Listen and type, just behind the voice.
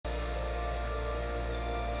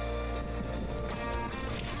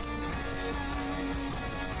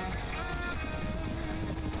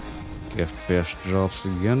FPS drops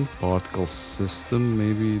again. Particle system,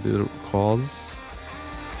 maybe the cause.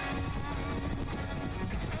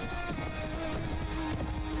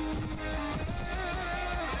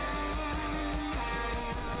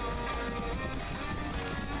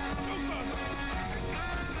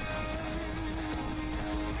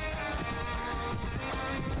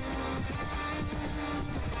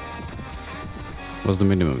 What's the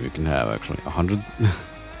minimum you can have actually? 100?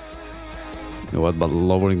 You know what, but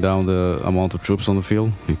lowering down the amount of troops on the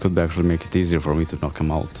field, it could actually make it easier for me to knock him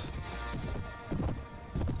out.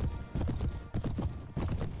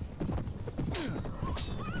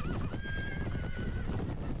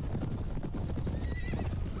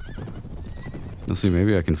 Let's see,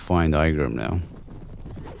 maybe I can find Igram now.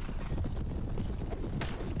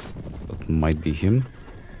 That might be him.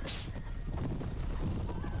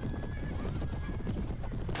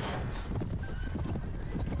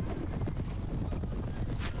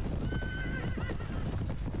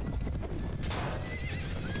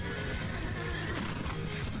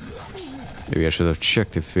 Maybe I should have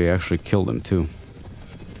checked if we actually killed him too.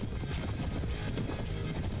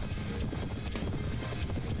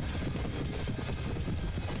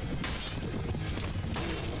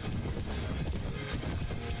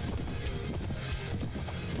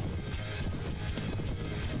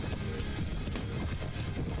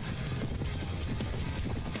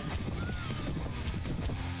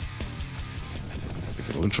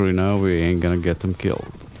 Literally now we ain't gonna get them killed.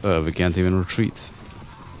 We can't even retreat.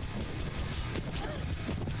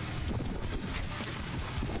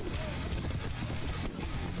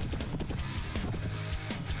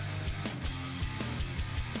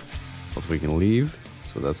 But we can leave,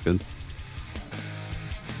 so that's good.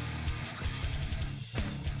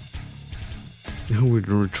 We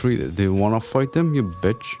retreated. Do you wanna fight them, you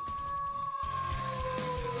bitch?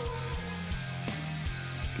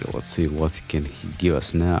 Okay, let's see what can he give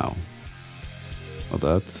us now. Not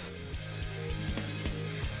that.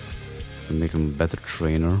 Make him a better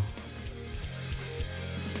trainer.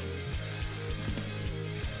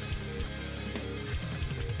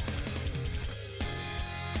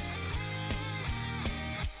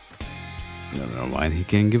 No, never mind, he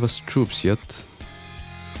can't give us troops yet.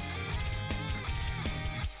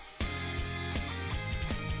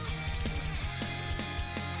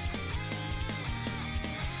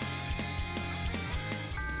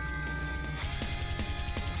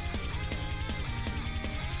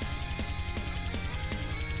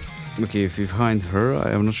 Okay, if you find her,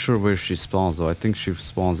 I'm not sure where she spawns though. I think she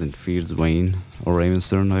spawns in Fields Wayne or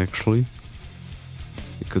Ravenstern actually.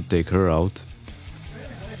 We could take her out.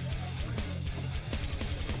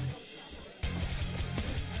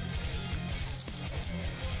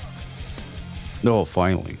 Oh,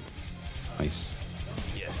 finally. Nice.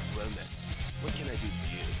 Yes, well met. What can I do for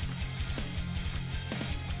you?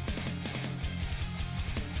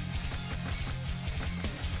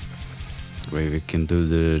 Maybe we can do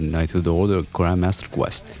the Knighthood Order Grandmaster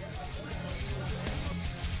quest.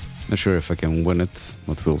 Not sure if I can win it,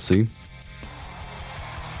 but we'll see.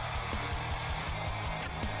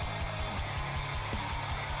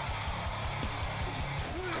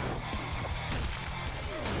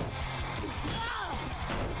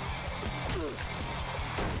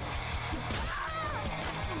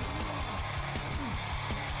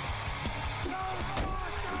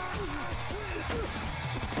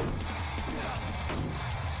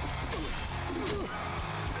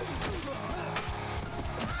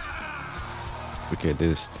 Okay,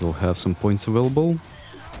 they still have some points available.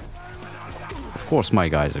 Of course my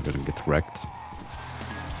guys are gonna get wrecked.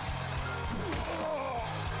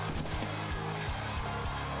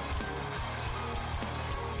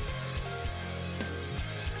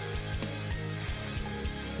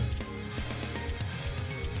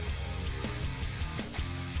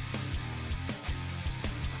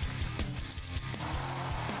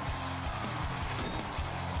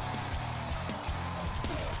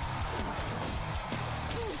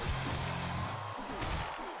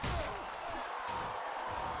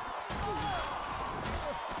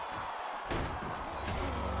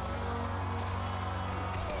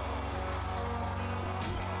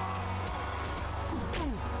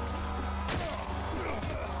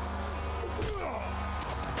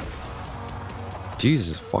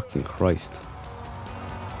 Jesus fucking Christ.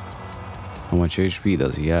 How much HP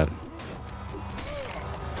does he have?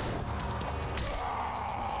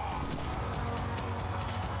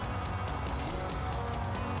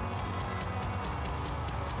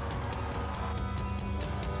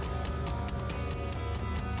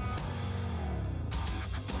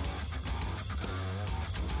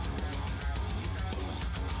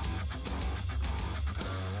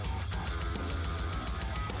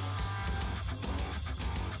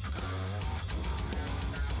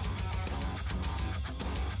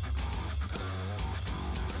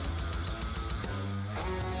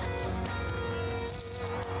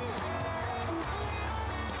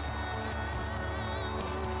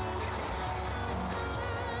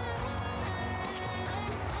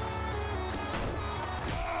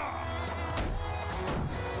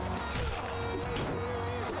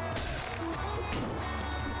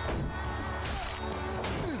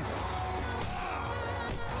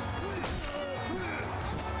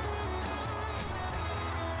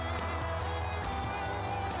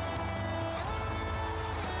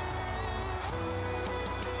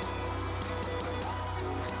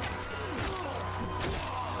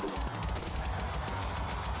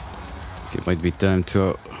 Might be time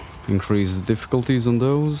to increase the difficulties on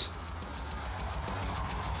those.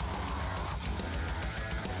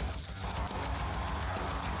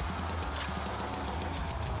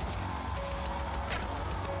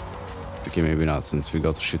 Okay, maybe not, since we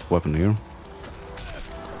got a shit weapon here.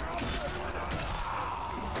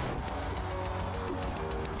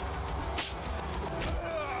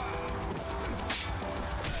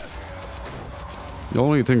 The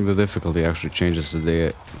only thing the difficulty actually changes is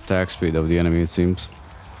the attack speed of the enemy, it seems.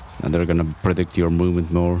 And they're gonna predict your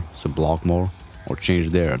movement more, so block more, or change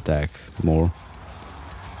their attack more.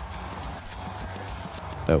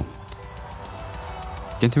 Oh.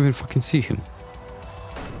 Can't even fucking see him.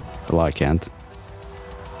 Well, I can't.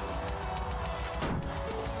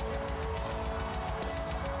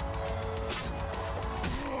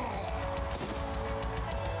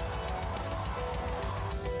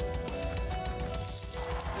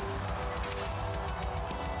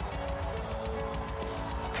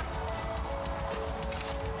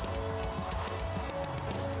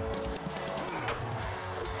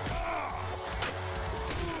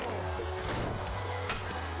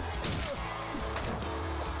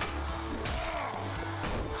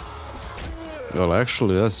 Well,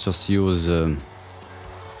 actually, let's just use hit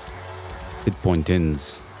point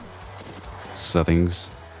ins settings.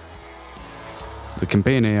 The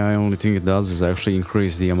campaign AI, only thing it does is actually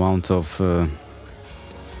increase the amount of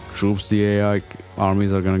troops the AI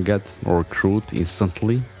armies are gonna get or recruit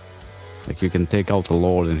instantly. Like, you can take out a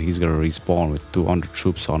lord and he's gonna respawn with 200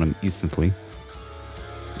 troops on him instantly,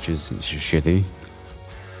 which is shitty.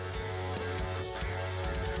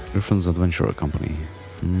 Griffin's Adventurer Company.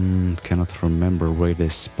 Cannot remember where they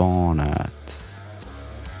spawn at.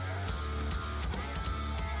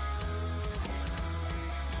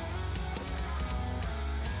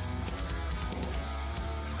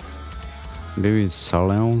 Maybe it's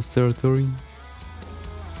Sarleon's territory?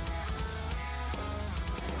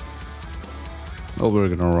 Oh, we're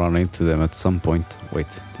gonna run into them at some point. Wait,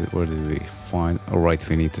 where did we find... Alright,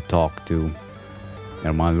 we need to talk to...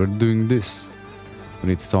 Never mind, we're doing this. We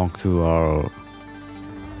need to talk to our...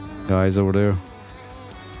 guys over there.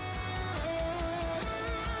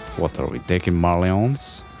 What are we taking,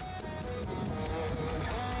 Marleons?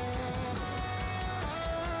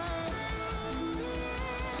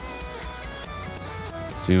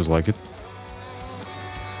 Seems like it.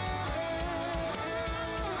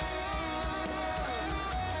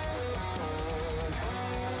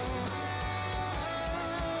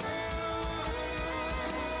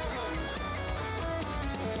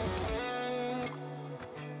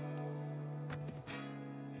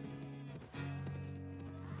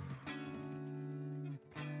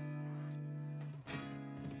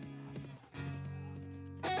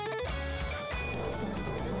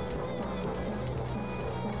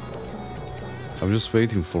 I'm just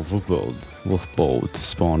waiting for Wolfbold to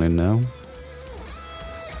spawn in now.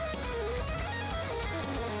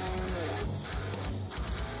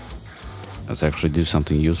 Let's actually do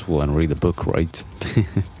something useful and read a book, right?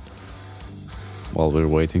 While we're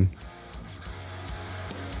waiting.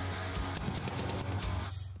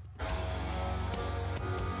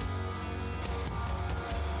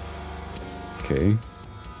 Okay.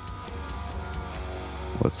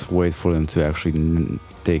 Let's wait for them to actually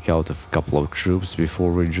take out a couple of troops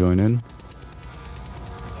before we join in.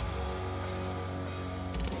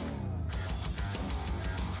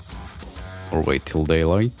 Or wait till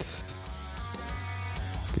daylight.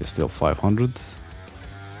 Okay, still 500.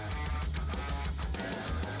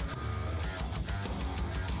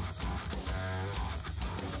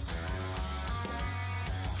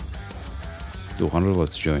 $200,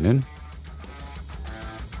 let's join in.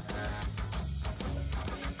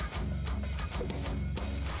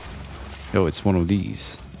 Oh, it's one of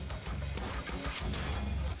these.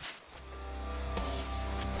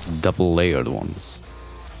 Double layered ones.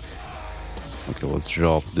 Okay, let's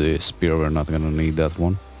drop the spear, we're not gonna need that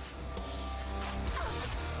one.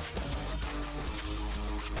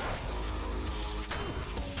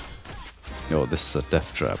 Oh, this is a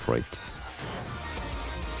death trap, right?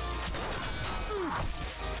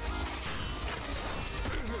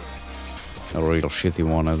 A real shitty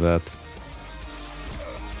one at that.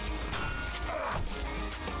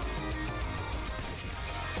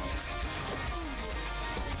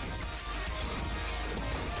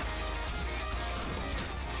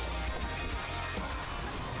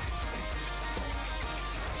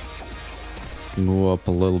 Move up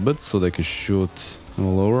a little bit so they can shoot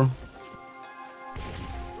lower.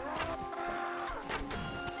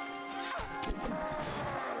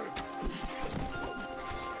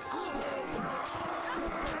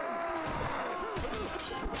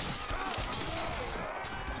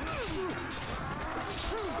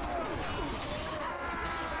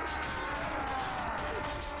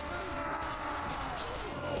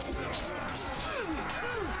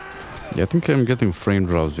 Yeah, I think I'm getting frame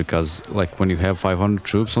drops because, like, when you have 500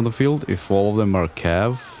 troops on the field, if all of them are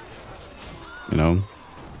cav, you know,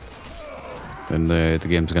 then the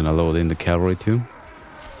game's gonna load in the cavalry too.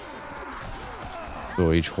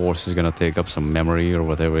 So each horse is gonna take up some memory or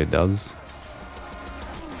whatever it does.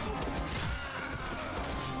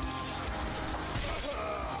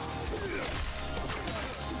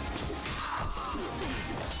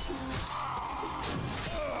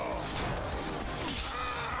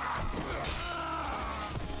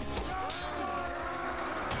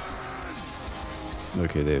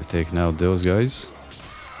 Okay, they've taken out those guys.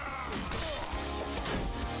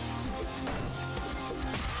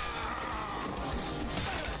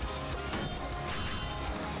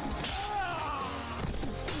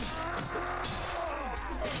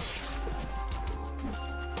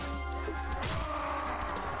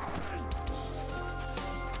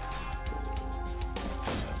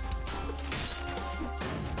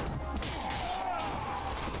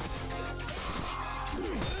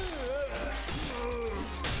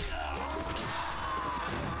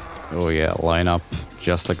 Oh yeah, line up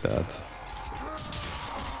just like that.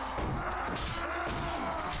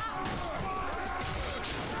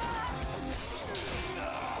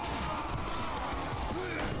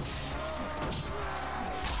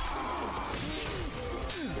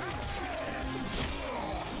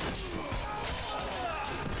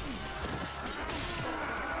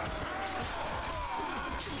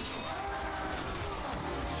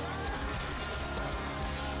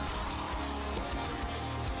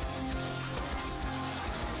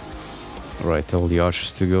 Right, tell the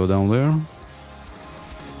archers to go down there.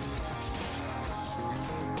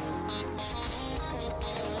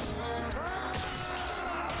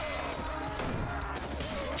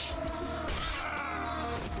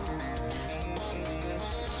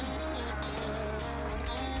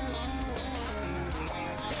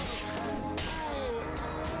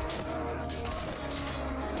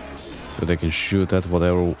 So they can shoot at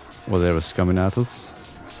whatever's coming at us.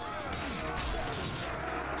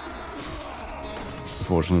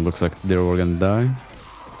 Unfortunately, looks like they're all gonna die.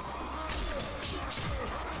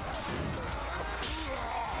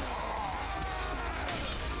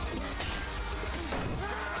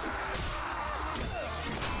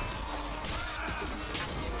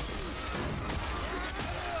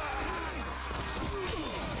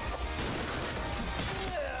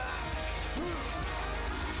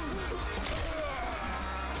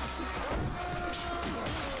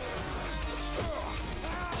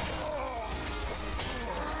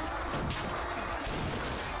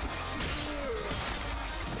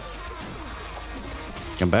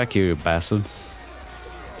 Come back here, you bastard.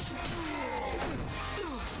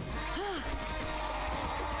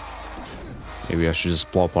 Maybe I should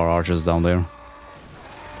just plop our archers down there.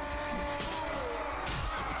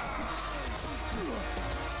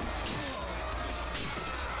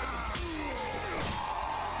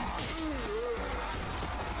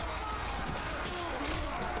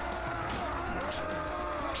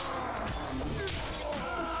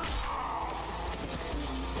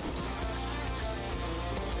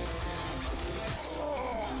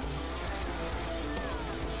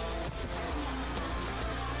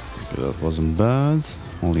 That wasn't bad.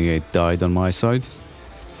 Only 8 died on my side.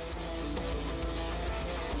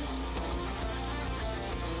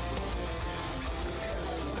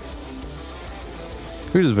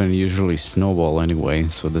 Here's when usually snowball anyway,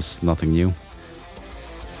 so this is nothing new.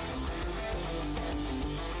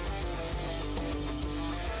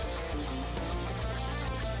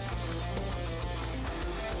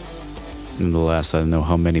 In the last, I don't know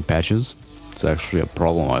how many patches. It's actually a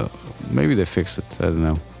problem. Maybe they fixed it. I don't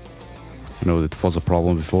know. I know it was a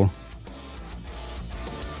problem before.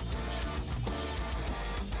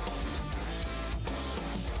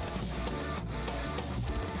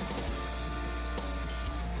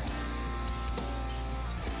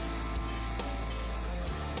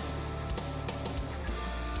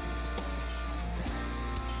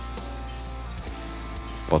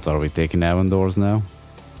 What are we taking Avendors now?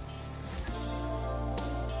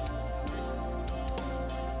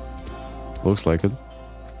 Looks like it.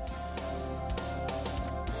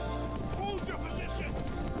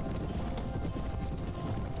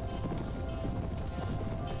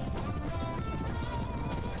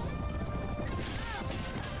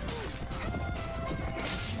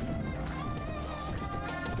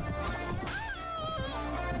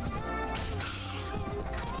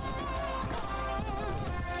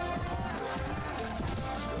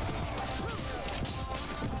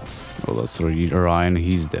 Oh, that's Ryan,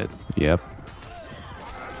 he's dead. Yep.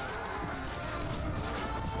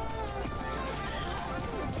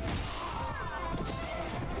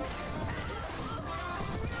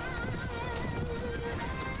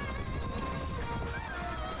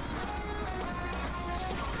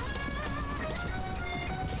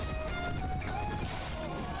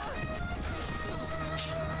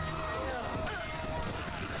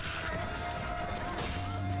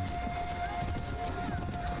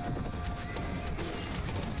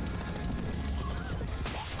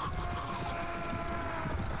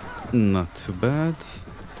 Not too bad.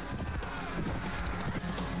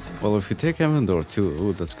 Well, if we take Pendor too,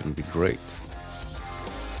 ooh, that's gonna be great.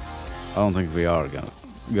 I don't think we are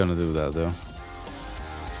gonna do that though.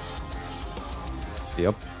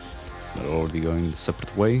 Yep, they're already going a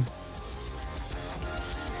separate way.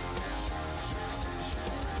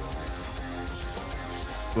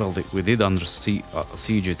 Well, we did under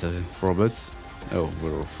siege it for a bit. Oh,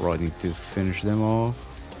 we're trying to finish them off.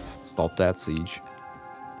 Stop that siege.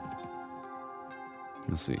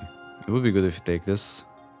 Let's see. It would be good if you take this.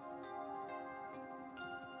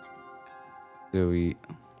 So we...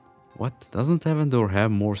 What? Doesn't Pendor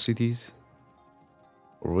have more cities?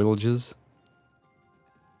 Or villages?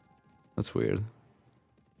 That's weird.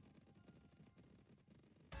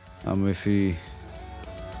 If we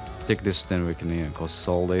take this, then we can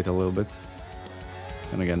consolidate a little bit.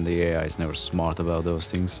 And again, the AI is never smart about those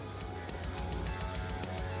things.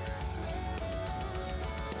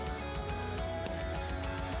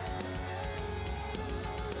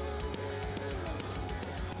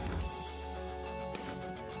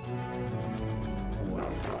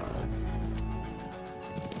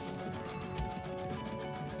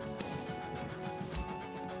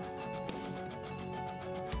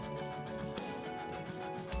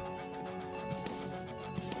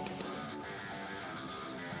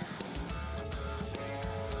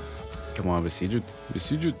 Come on, besiege it.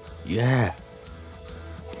 Besiege it. Yeah.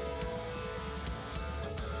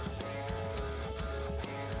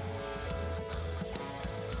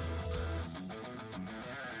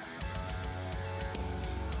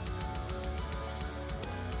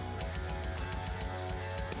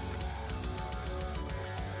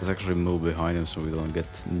 Let's actually move behind him so we don't get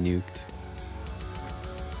nuked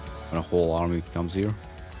when a whole army comes here.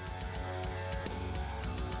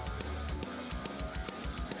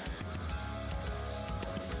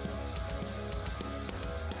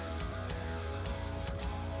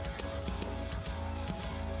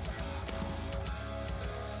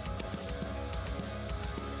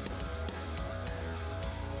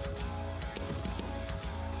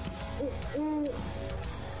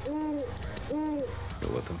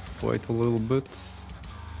 Let them fight a little bit.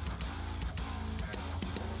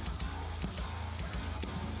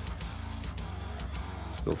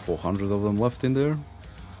 Still 400 of them left in there.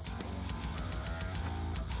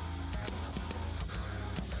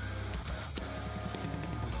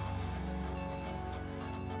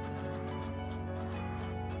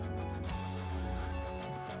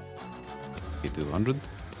 Okay, 200.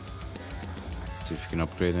 See if you can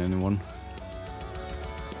upgrade anyone.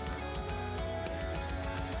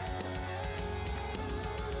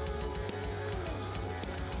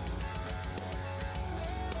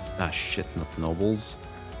 Ah shit, not nobles.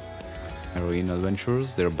 Heroine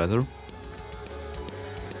adventurers, they're better.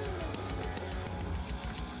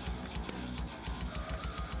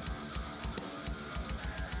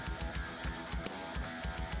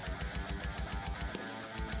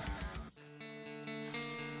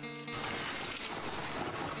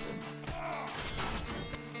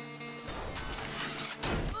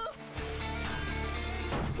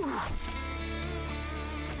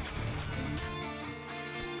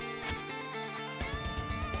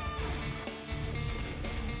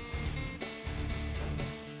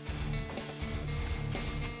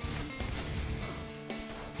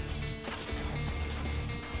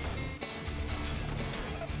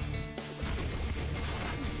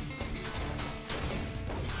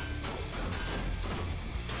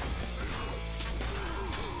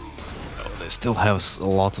 Still have a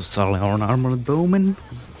lot of Sarlion armored bowmen,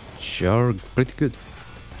 which are pretty good.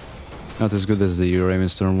 Not as good as the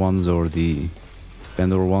Ravenstern ones or the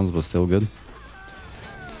Pendor ones, but still good.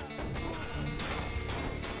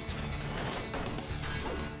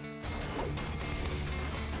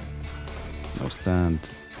 Now stand,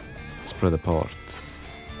 spread apart,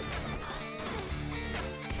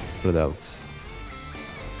 spread out.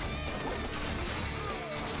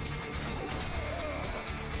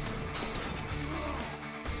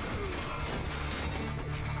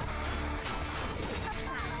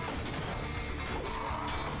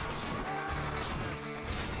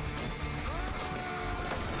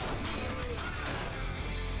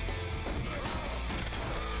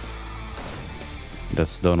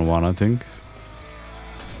 That's done one, I think.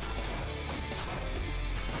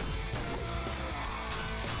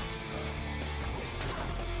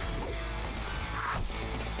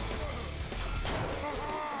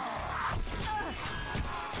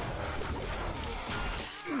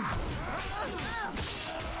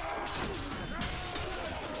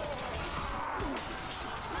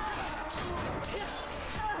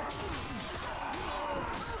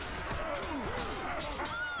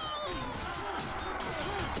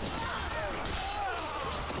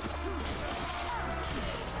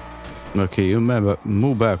 Okay, you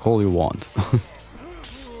move back all you want.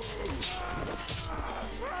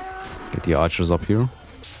 Get the archers up here.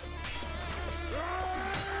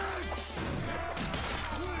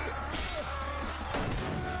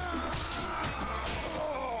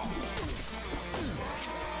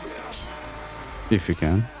 If you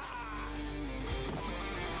can.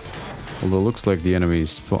 Although it looks like the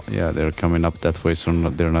enemies, yeah, they're coming up that way, so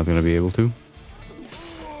they're not going to be able to.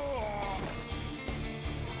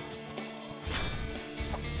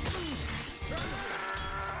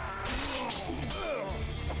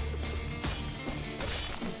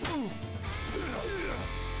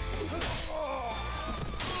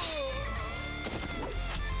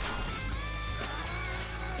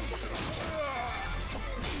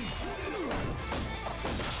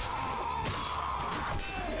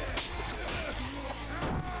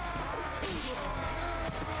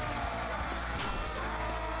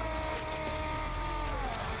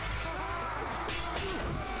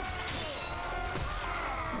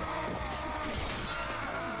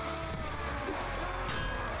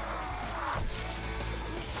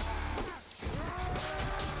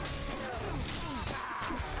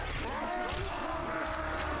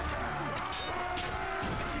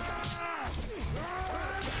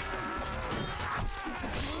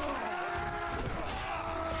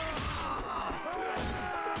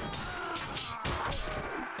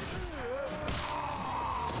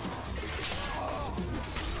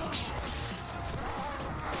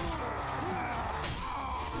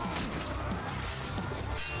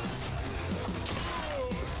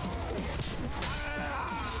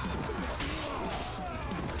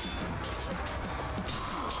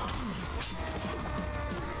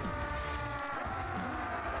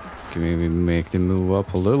 Can maybe make them move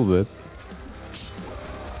up a little bit.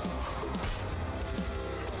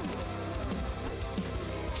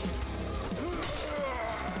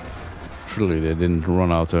 Surely they didn't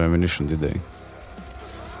run out of ammunition, did they?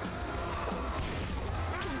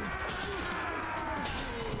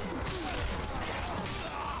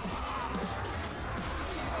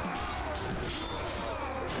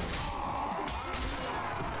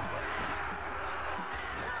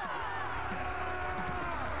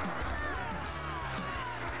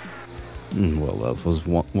 Well, that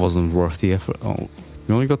wasn't worth the effort. Oh,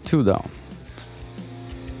 we only got 2 down.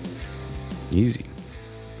 Easy.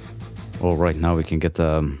 Oh, right now we can get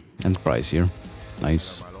the Enterprise here.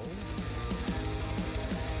 Nice.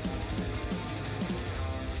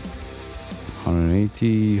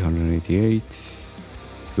 $180, $188,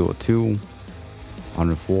 202,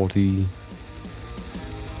 $140,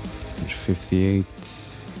 $158,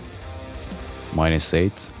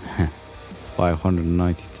 -8,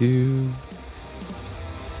 $592.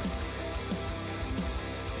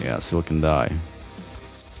 Yeah, Silicon Die.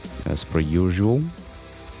 As per usual.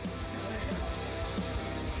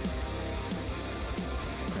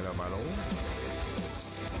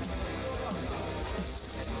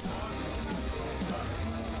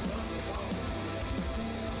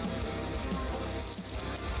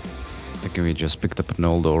 I think we just picked up an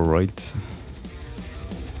old door, right?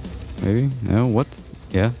 Maybe? No, what?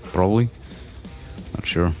 Yeah, probably. Not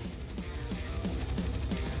sure.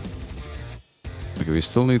 Okay, we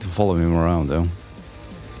still need to follow him around though.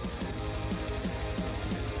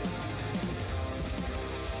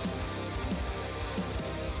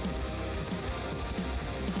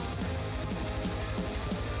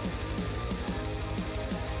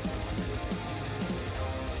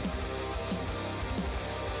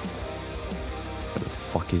 Where the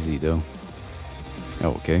fuck is he though? Oh,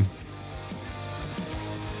 okay.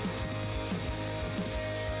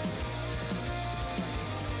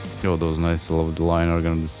 Yo, those knights all over the line are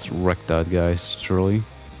gonna just wreck that guy, surely.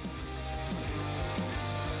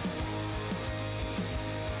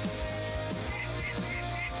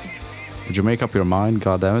 Would you make up your mind,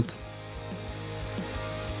 goddammit?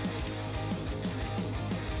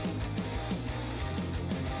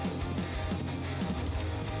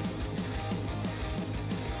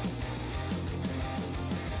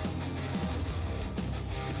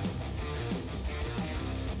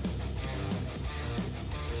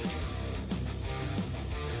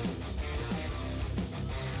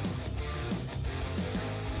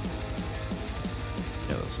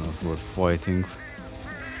 Yeah, that's not worth fighting.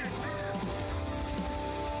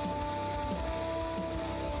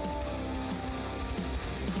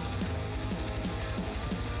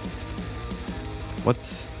 What?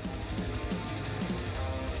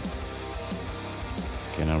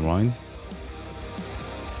 Okay, never mind.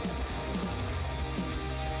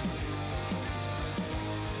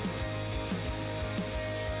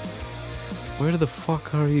 Where the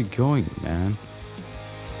fuck are you going, man?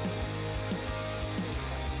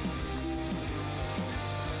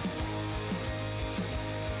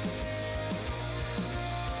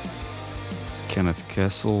 Kenneth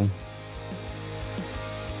Castle.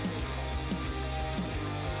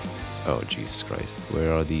 Oh, Jesus Christ.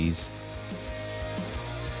 Where are these?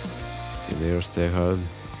 Okay, there's the herd.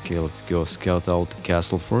 Okay, let's go scout out the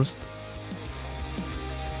castle first.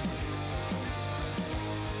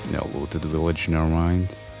 No, looted the village, never mind.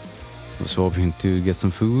 Was hoping to get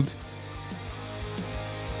some food.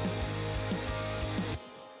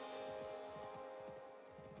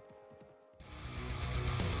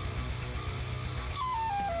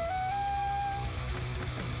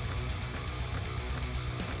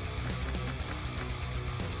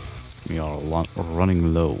 We are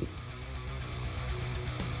running low.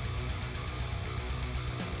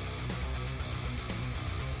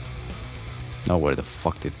 Oh, where the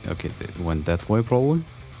fuck did... Okay, it went that way probably.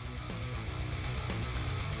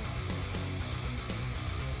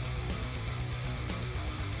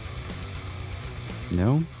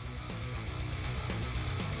 No?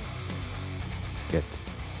 Get.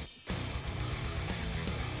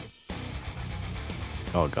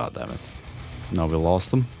 Oh, god damn it. Now we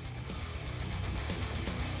lost them.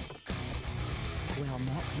 Well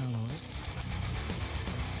met, my lord.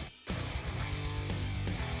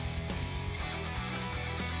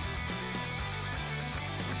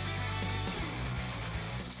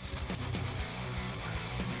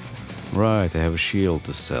 Right, I have a shield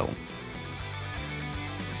to sell.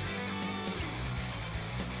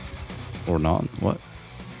 Or not? What?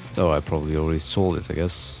 Oh, I probably already sold it, I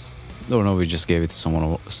guess. Oh no, we just gave it to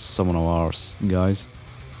someone of our guys.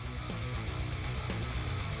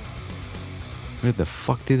 Where the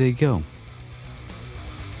fuck did they go?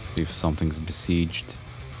 See if something's besieged.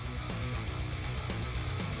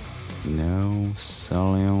 No,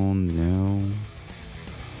 Salion, no.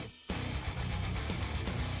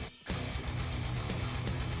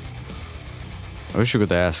 I wish you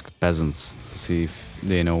could ask peasants to see if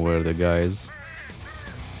they know where the guy is.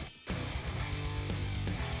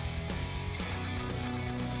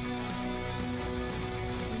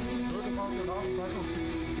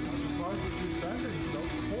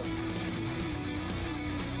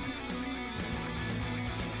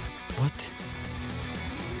 What?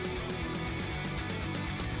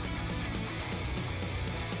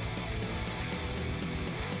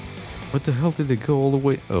 What the hell did they go all the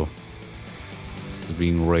way? Oh. It's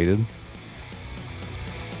being raided.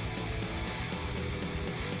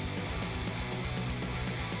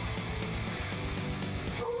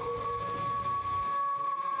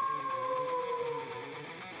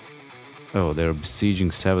 Oh, they're besieging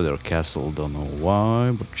Savador Castle. Don't know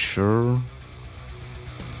why, but sure.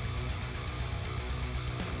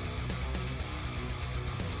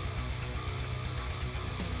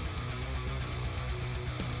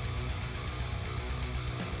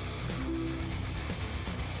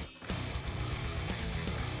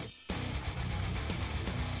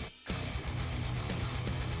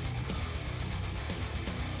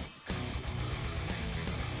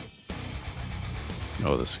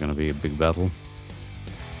 Oh, this is gonna be a big battle.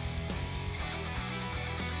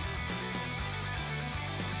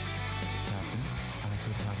 Captain, I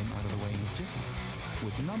could have him out of the way in a jiffy,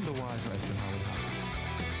 with none the wiser as to how it happened.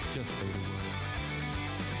 Just say the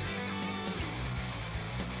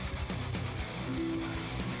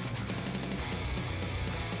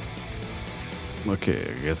word. Okay,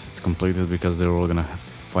 I guess it's completed because they're all gonna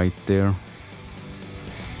fight there.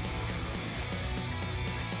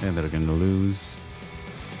 And they're gonna lose.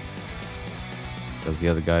 Because the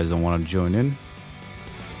other guys don't want to join in.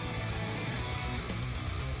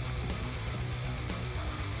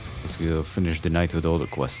 Let's go finish the night with all the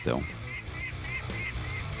quests though.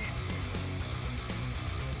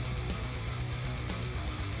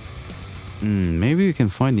 Maybe we can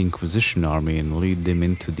find the Inquisition army and lead them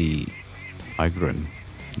into the Igrin,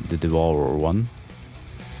 the Devourer one.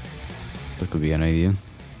 That could be an idea.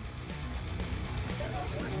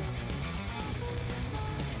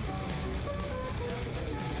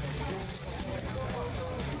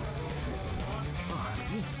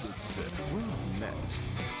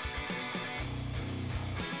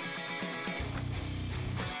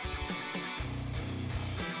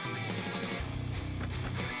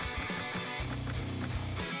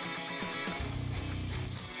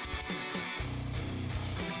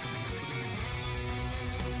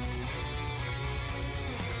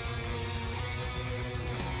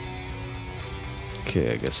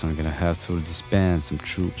 Okay, I guess I'm gonna have to disband some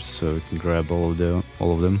troops so we can grab all of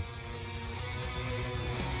them.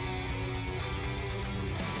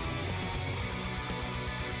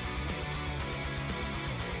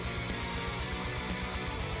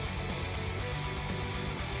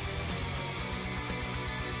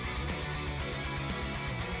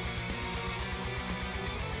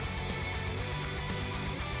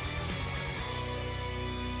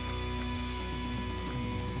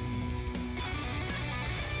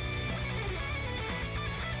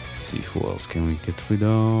 See who else can we get rid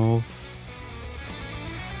of.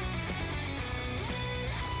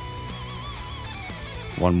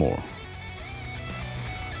 One more.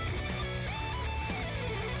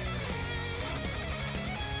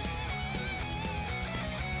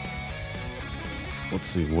 Let's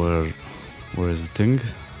see, where is the thing?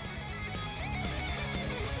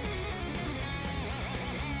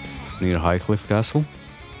 Near High Cliff Castle.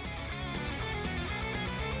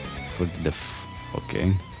 What the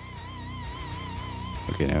okay.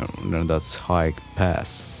 Okay, now that's High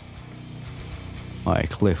Pass. High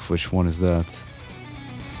Cliff, which one is that?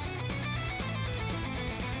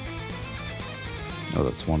 Oh,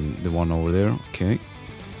 that's the one over there. Okay.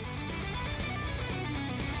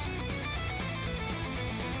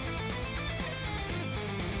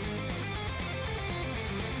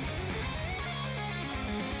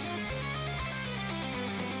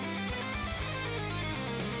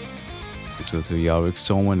 Let's go to Yavik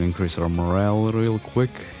Zone and increase our morale real quick.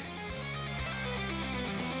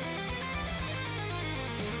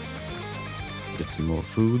 Get some more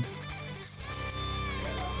food.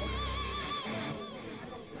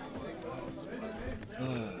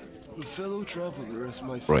 Fellow travelers,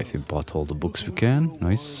 my Right, we bought all the books we can.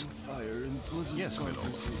 Nice. Yes, my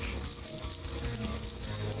lord.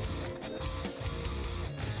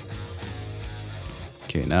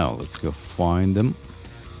 Okay, now let's go find them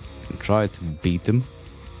and try to beat them.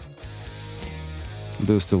 I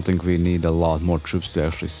do still think we need a lot more troops to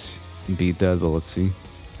actually beat that, but let's see.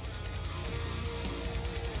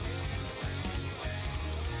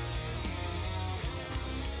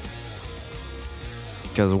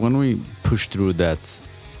 Because when we push through that,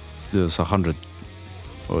 those 100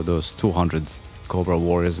 or those 200 Cobra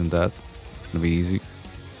warriors in that, it's gonna be easy.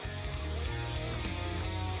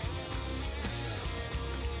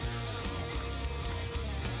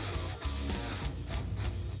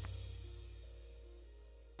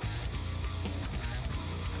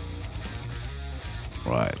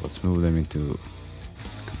 Right, let's move them into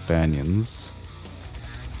companions.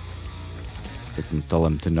 We can tell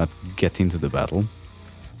them to not get into the battle.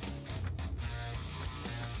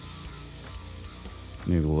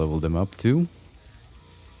 Maybe we'll level them up too.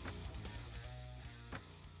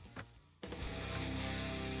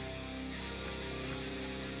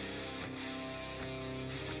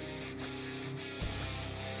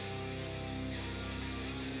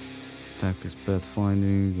 Tactics,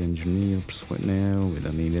 pathfinding, engineer, persuade now. We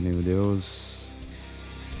don't need any of those.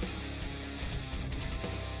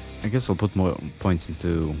 I guess I'll put more points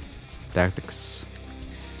into tactics.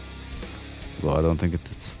 Well, I don't think it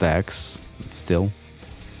stacks, but still.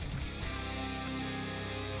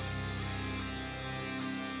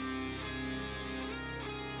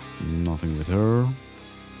 Nothing with her.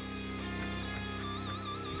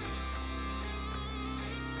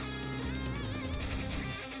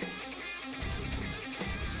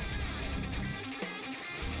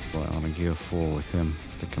 Well, I'm gonna gear 4 with him.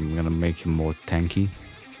 I think I'm gonna make him more tanky.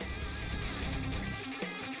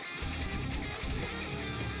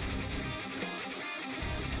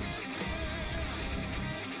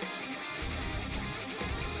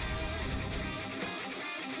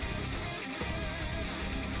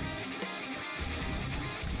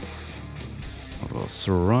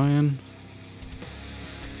 Sir Ryan,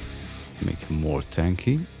 make him more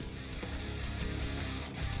tanky.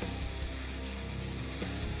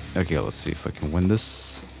 Okay, let's see if I can win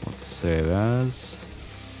this. Let's save as.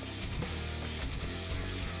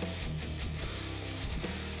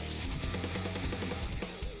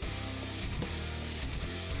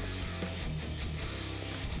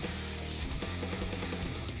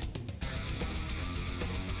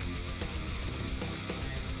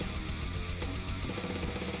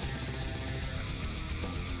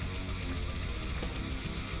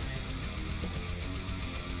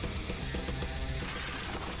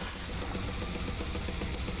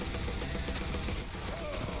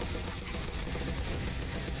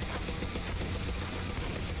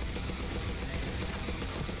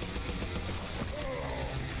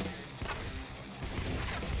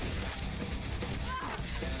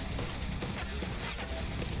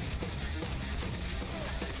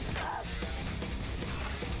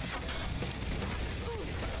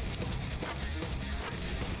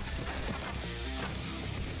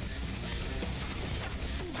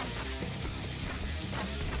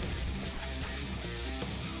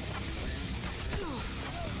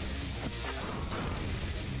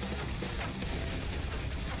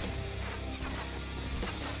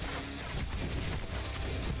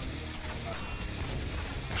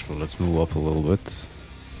 Let's move up a little bit.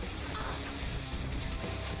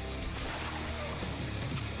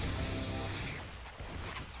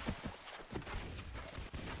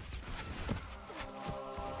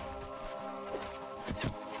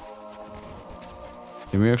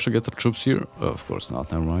 Can we actually get the troops here? Oh, of course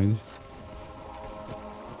not, never mind.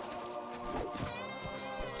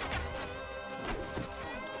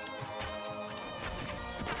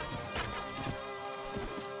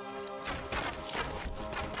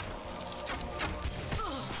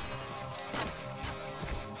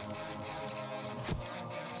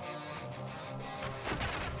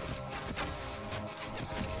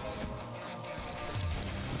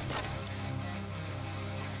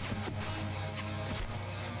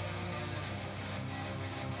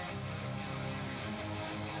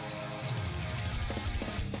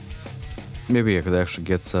 Maybe I could actually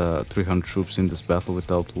get 300 troops in this battle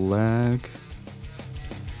without lag.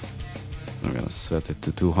 I'm gonna set it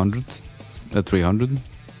to 200, 300.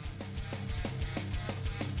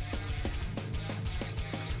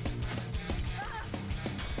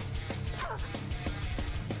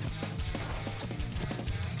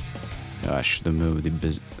 Yeah, I should have moved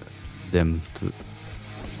them to.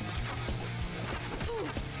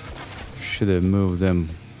 Should have moved them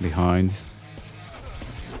behind.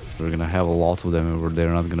 We're gonna have a lot of them and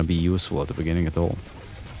they're not gonna be useful at the beginning at all.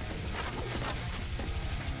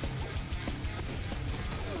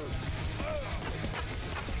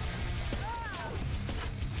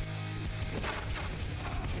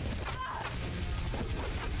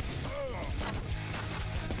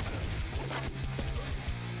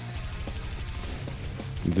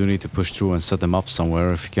 You do need to push through and set them up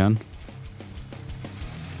somewhere if you can.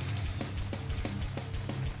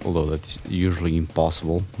 Although that's usually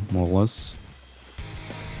impossible, more or less.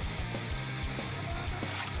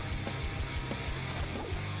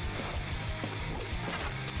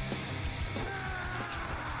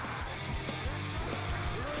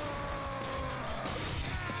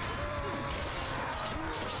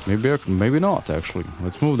 Maybe not, actually.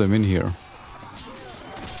 Let's move them in here.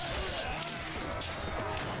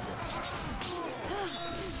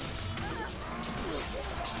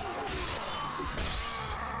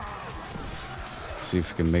 See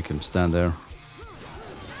if we can make him stand there.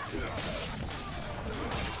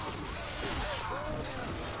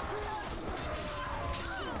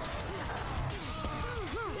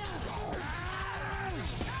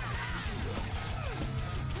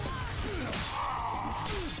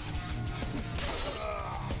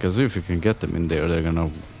 Because if you can get them in there, they're gonna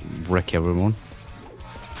wreck everyone.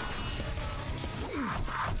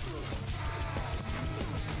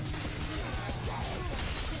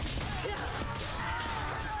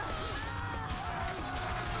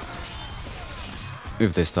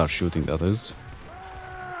 If they start shooting, that is.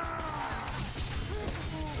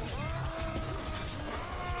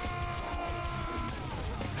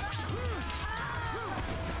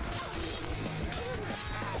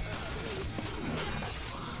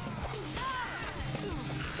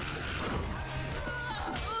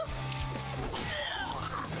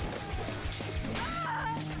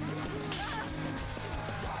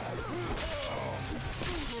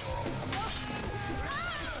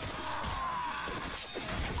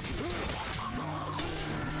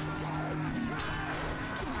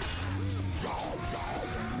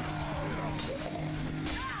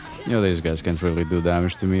 Yeah, these guys can't really do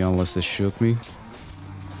damage to me unless they shoot me.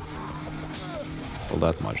 Well,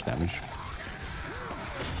 that much damage.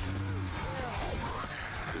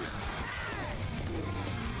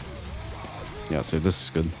 Yeah, so this is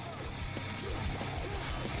good.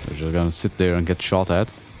 They're just gonna sit there and get shot at.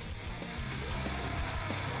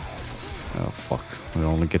 Oh, fuck. We're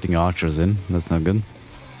only getting archers in. That's not good.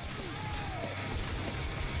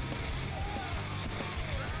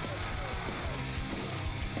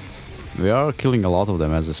 We are killing a lot of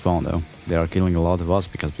them as they spawn, though. They are killing a lot of us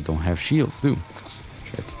because we don't have shields, too.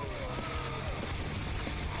 Shit.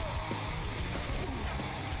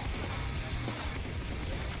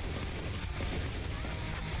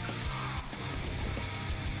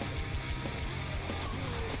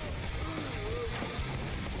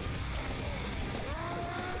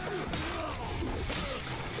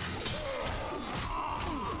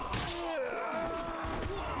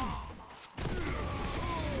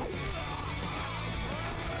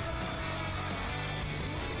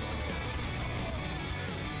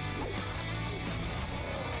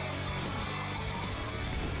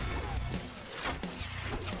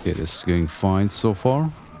 Okay, this is going fine so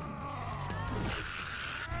far.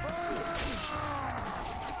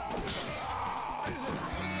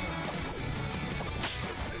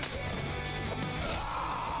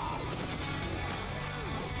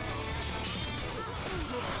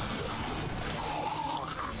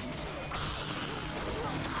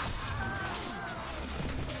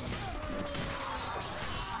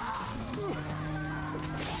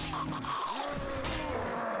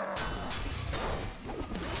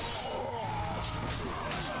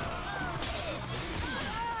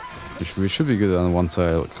 We should be good on once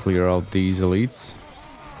I clear out these elites.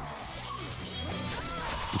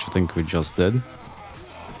 Which I think we just did.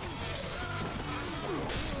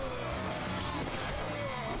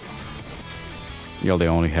 Yeah, they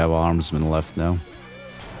only have armsmen left now.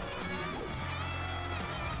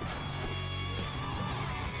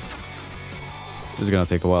 It's gonna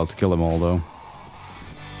take a while to kill them all though.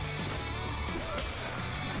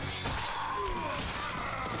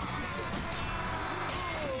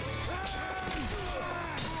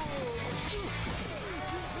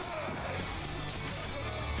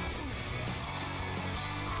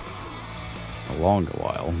 A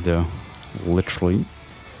while though, literally.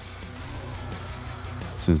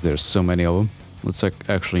 Since there's so many of them. Let's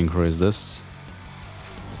actually increase this.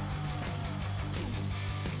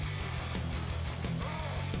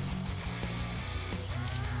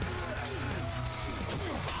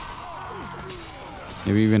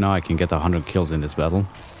 Maybe even I can get 100 kills in this battle.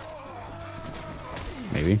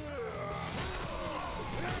 Maybe.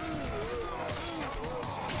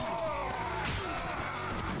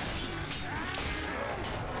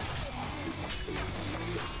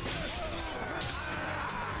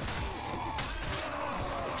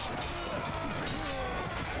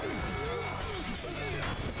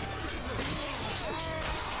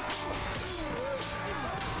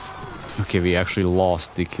 Okay, we actually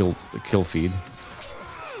lost the kill feed.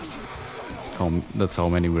 That's how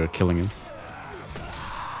many we're killing him.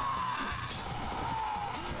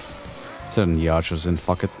 Send the archers in,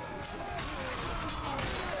 fuck it.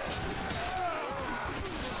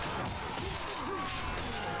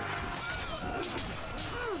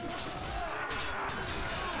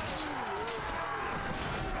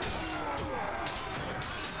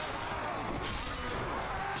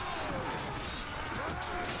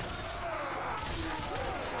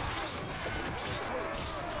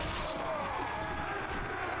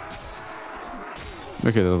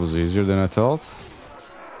 Okay, that was easier than I thought.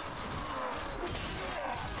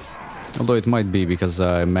 Although it might be because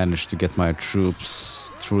I managed to get my troops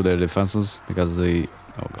through their defenses. Because they...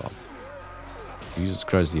 Oh god. Jesus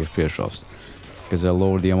Christ, the FPS drops. Because I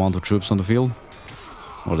lowered the amount of troops on the field.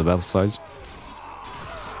 Or the battle size.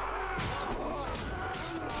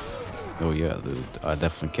 Oh yeah, dude, I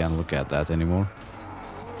definitely can't look at that anymore.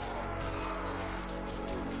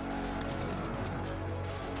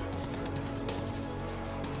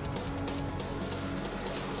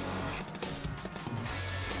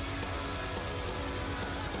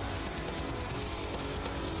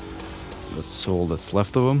 That's all that's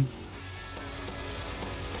left of them.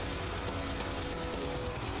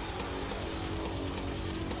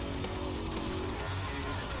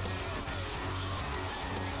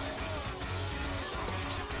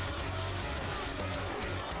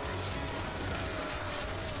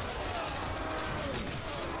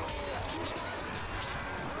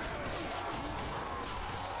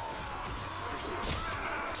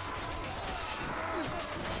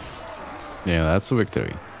 Yeah, that's a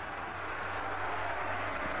victory.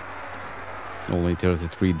 Only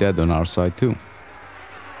 33 dead on our side too.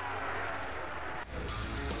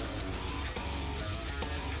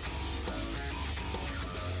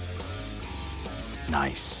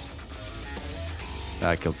 Nice.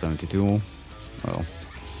 I killed 72. Well,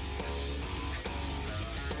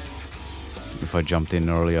 if I jumped in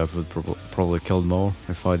early, I would probably killed more.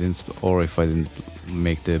 If I didn't, or if I didn't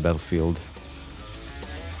make the battlefield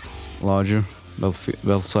larger,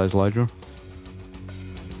 battle size larger.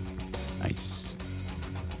 Nice.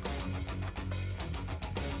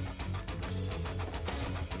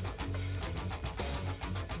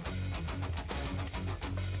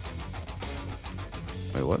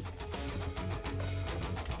 Wait, what?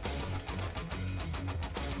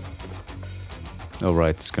 Oh right,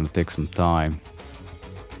 it's gonna take some time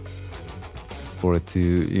for it to,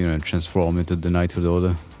 you know, transform into the knighthood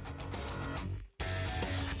order.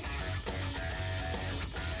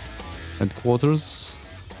 Headquarters.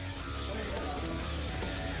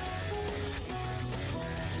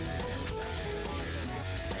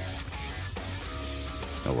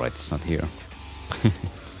 Oh right, it's not here.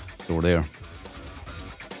 It's over there.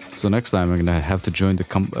 So next time I'm gonna have to join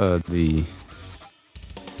the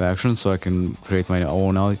faction so I can create my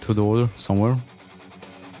own knighthood order somewhere.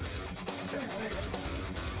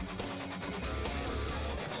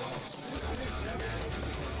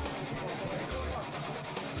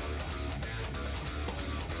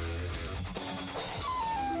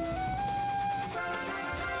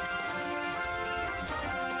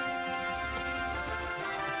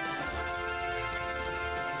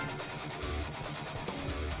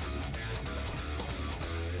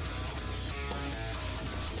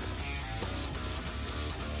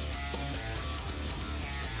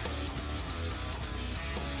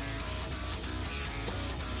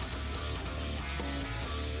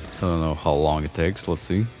 I don't know how long it takes. Let's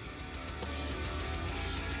see.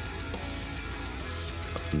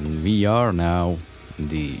 We are now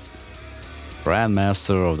the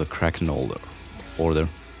Grandmaster of the Kraken Order.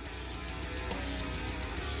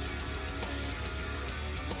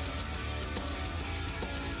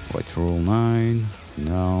 White roll 9.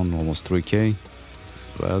 Down almost 3k.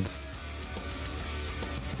 Bad.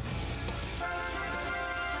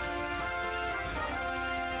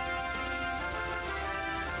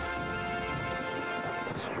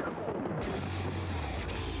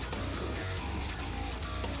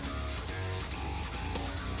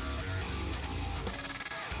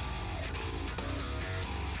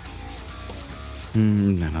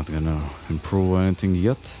 They're not gonna improve anything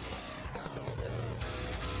yet.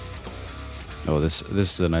 Oh, this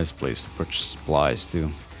is a nice place to purchase supplies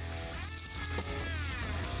too.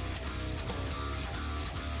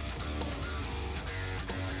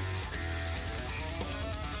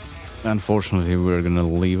 Unfortunately, we're gonna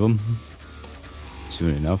leave them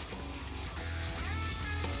soon enough.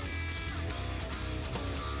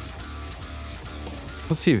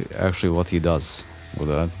 Let's see actually what he does with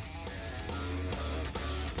that.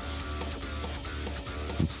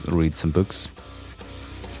 Let's read some books.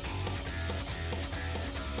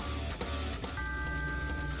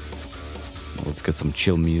 Let's get some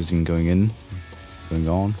chill music going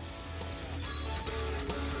on.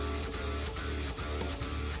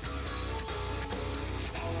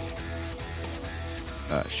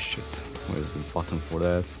 Ah shit, where's the button for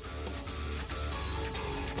that?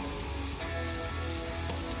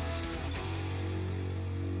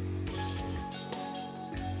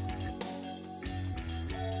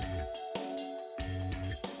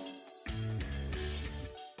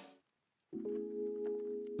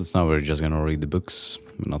 So now we're just gonna read the books,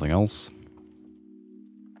 nothing else.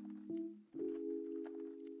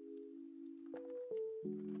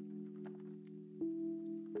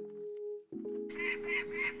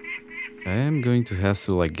 I am going to have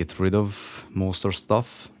to like get rid of most of our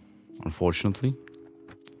stuff, unfortunately.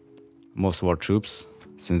 Most of our troops,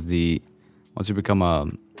 since once you become a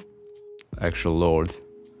actual lord,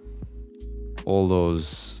 all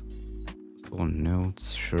those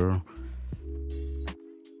notes, sure.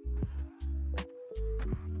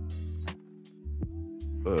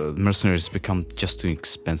 Mercenaries become just too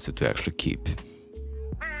expensive to actually keep.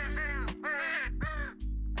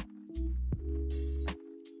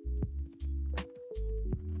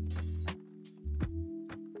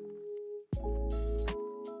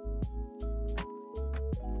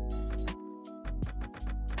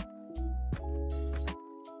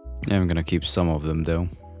 Yeah, I'm gonna keep some of them though.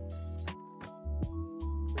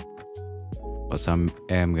 But I'm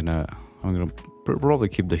gonna probably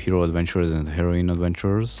keep the hero adventurers and the heroine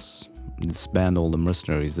adventurers. Disband all the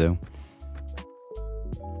mercenaries though.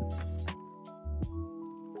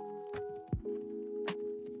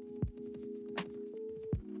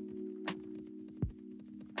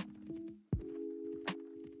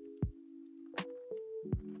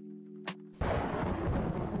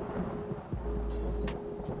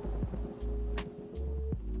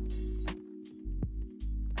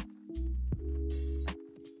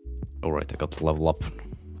 Alright, I got to level up.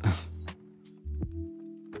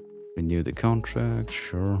 Renew the contract,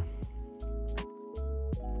 sure.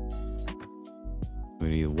 We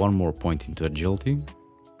need one more point into agility.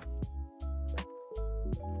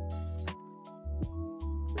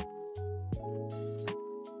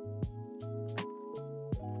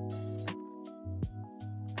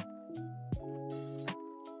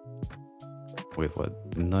 Wait, what?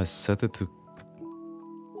 Didn't I set it to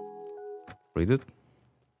read it?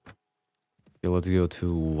 Okay, let's go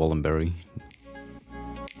to Wallenberry.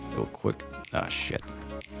 Real quick. Ah, shit.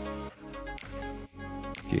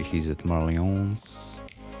 Okay, he's at Marlyons.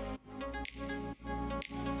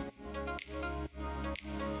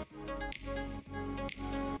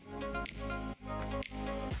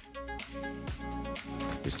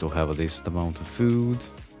 We still have a decent amount of food.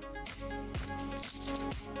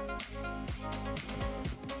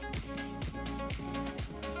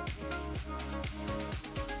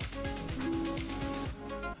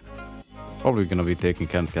 Probably gonna be taking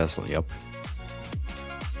Kent Castle, yep.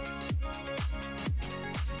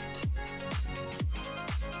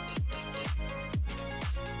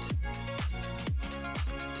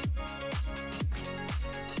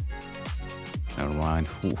 Never mind.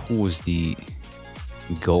 Who is the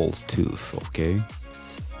gold tooth? Okay.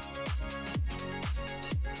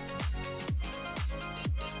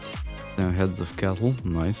 Heads of cattle,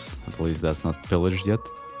 nice. At least that's not pillaged yet.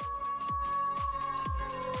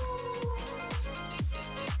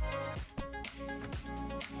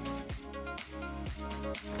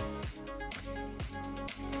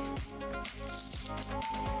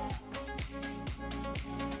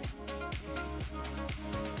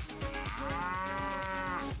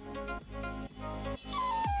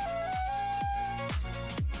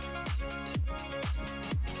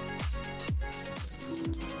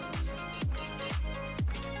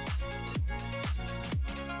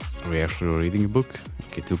 Are we actually reading a book?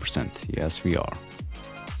 Okay, 2%. Yes, we are.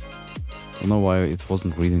 I don't know why it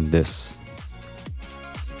wasn't reading this.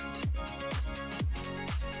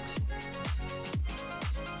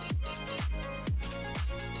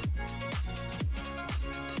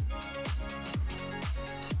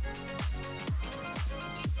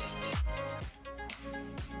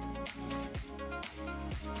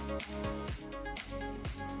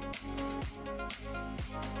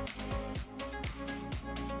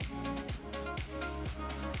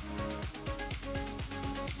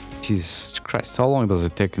 Jesus Christ, how long does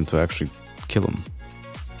it take him to actually kill him?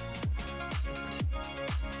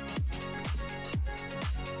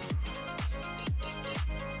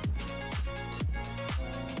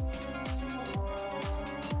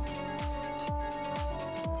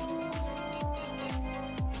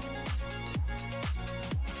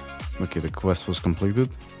 Okay, the quest was completed.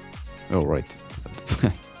 Oh, right.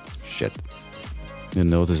 Shit. You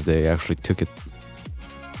notice they actually took it.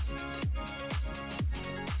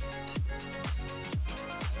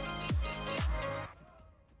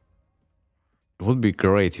 It would be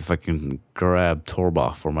great if I can grab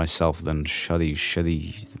Torbach for myself, then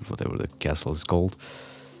Shuddy, whatever the castle is called,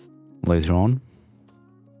 later on.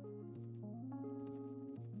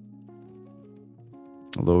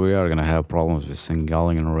 Although we are gonna have problems with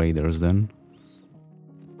Singalian raiders then.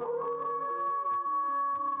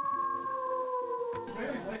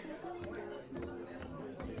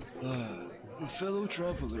 A fellow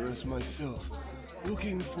traveler as myself,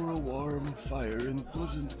 looking for a warm fire and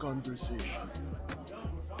pleasant conversation.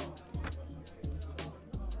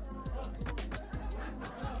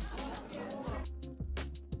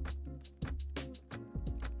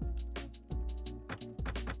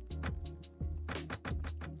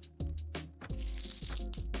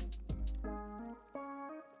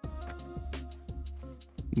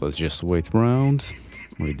 Let's just wait around,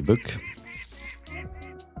 read the book.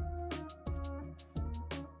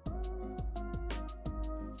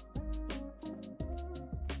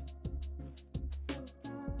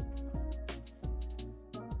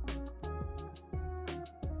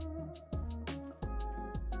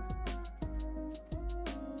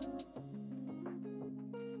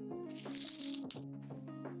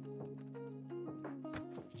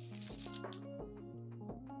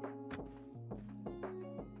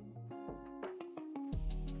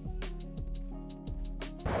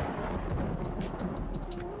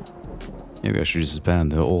 Maybe I should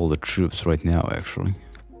disband all the troops right now, actually.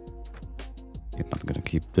 You're not gonna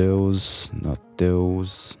keep those, not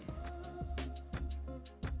those.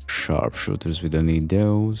 Sharpshooters, we don't need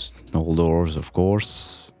those. All doors, of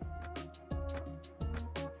course.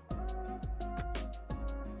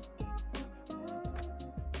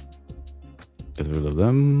 Get rid of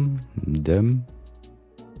them, them.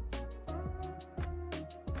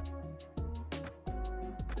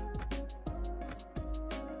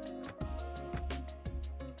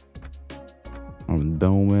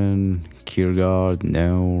 Bowman, Kiergaard,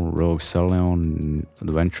 no. Rogue Stallion,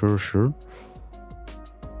 Adventure, sure.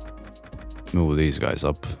 Move these guys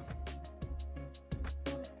up.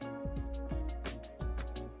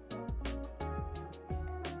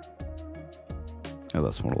 Yeah,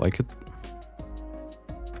 that's more like it.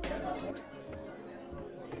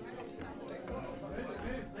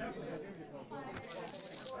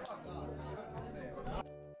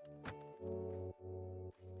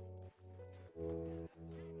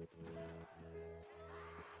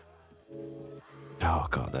 Oh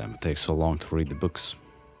goddamn, it takes so long to read the books.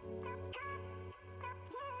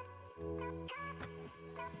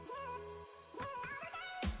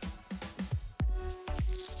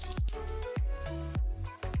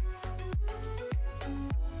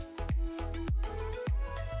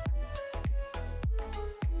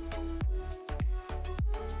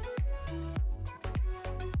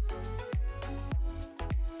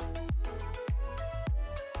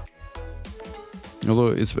 Although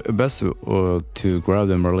it's best to grab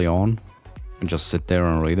them early on and just sit there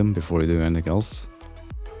and read them before you do anything else.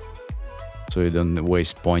 So you don't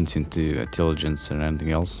waste points into intelligence and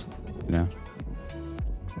anything else, you know?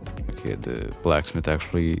 Okay, the blacksmith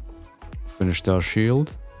actually finished our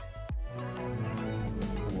shield.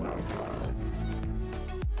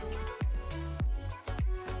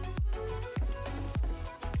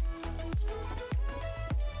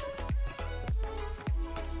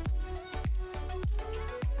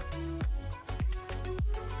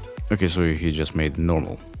 Okay, so he just made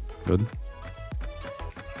normal. Good.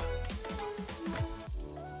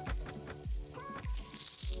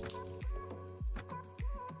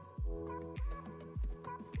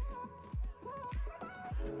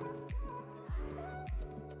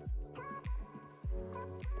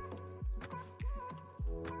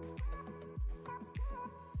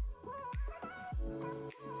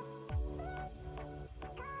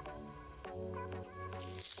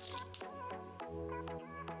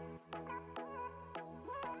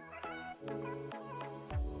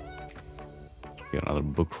 Get another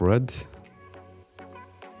book read.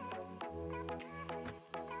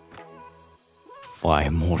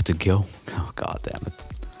 5 more to go. Oh, god damn it.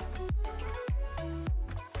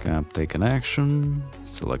 Camp take an action.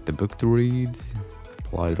 Select a book to read.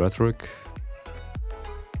 Applied rhetoric.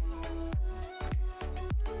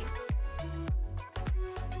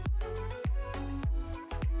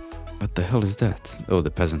 What the hell is that? Oh,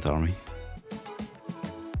 the peasant army.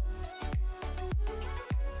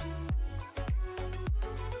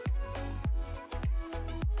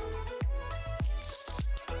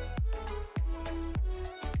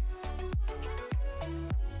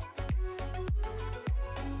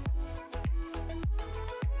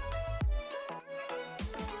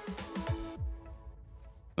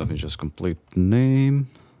 Let me just complete the name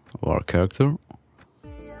of our character.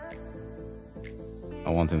 I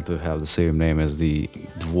want him to have the same name as the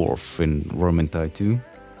dwarf in Vermintide 2.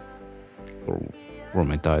 Or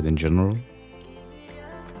Vermintide in general.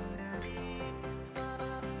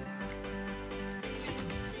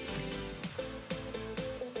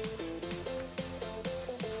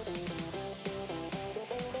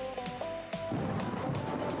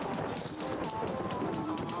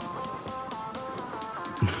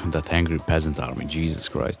 That angry peasant army, Jesus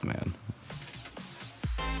Christ, man.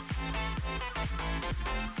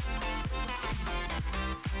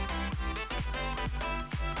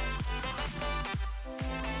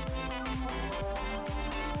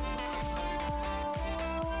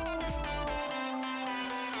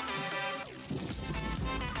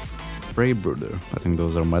 Brother. I think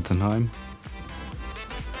those are Mettenheim.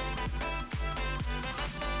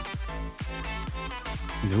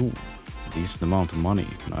 Ooh, decent amount of money.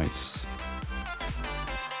 Nice.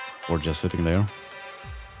 Or just sitting there.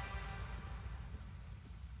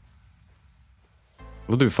 It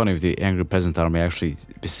would be funny if the angry peasant army actually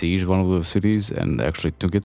besieged one of those cities and actually took it.